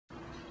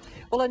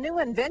Well, a new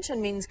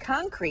invention means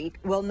concrete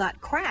will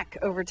not crack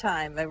over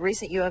time. A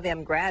recent U of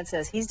M grad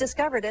says he's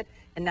discovered it,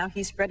 and now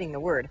he's spreading the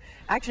word.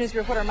 Action News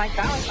reporter Mike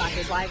Bowersock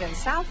is live in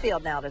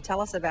Southfield now to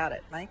tell us about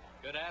it. Mike?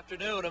 Good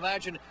afternoon.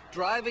 Imagine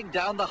driving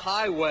down the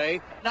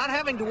highway, not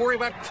having to worry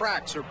about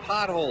cracks or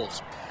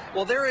potholes.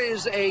 Well, there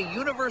is a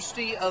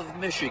University of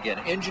Michigan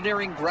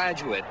engineering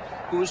graduate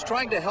who is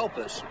trying to help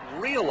us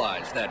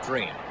realize that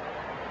dream.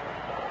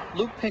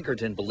 Luke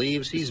Pinkerton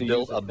believes he's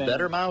built a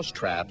better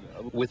mousetrap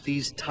with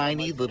these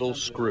tiny little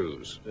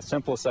screws. The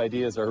simplest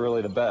ideas are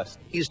really the best.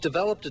 He's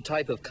developed a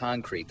type of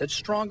concrete that's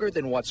stronger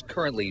than what's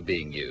currently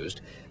being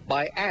used.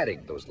 By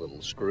adding those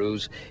little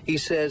screws, he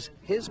says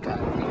his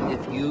concrete,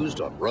 if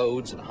used on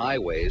roads and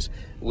highways,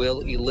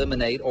 will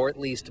eliminate or at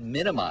least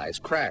minimize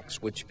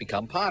cracks, which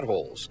become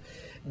potholes.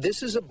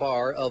 This is a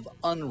bar of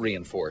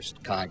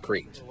unreinforced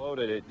concrete.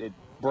 Loaded, it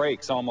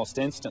breaks almost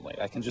instantly.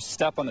 I can just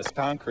step on this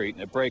concrete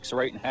and it breaks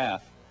right in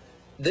half.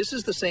 This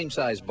is the same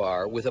size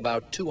bar with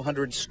about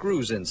 200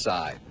 screws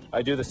inside.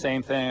 I do the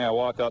same thing. I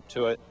walk up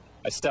to it,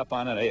 I step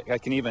on it, I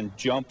can even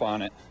jump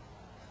on it,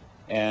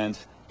 and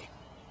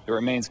it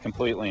remains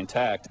completely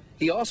intact.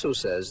 He also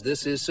says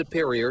this is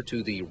superior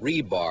to the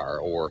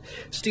ReBar, or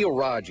steel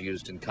rods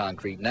used in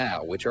concrete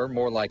now, which are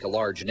more like a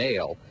large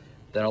nail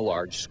than a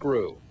large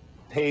screw.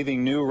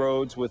 Paving new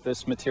roads with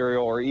this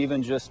material, or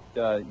even just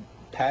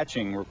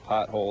patching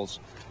potholes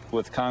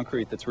with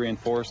concrete that's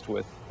reinforced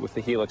with the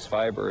Helix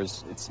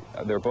fibers,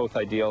 they're both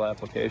ideal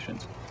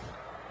applications.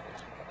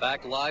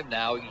 Back live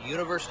now,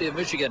 University of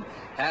Michigan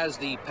has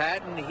the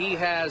patent, he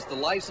has the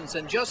license.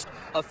 In just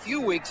a few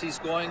weeks, he's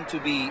going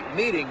to be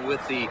meeting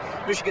with the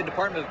Michigan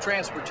Department of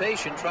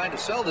Transportation trying to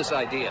sell this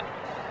idea.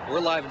 We're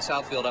live in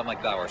Southfield. I'm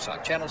Mike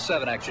Bowersock, Channel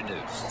 7 Action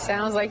News.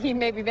 Sounds like he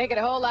may be making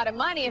a whole lot of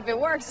money if it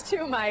works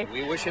too, Mike.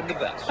 We wish him the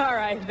best. All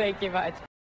right, thank you much.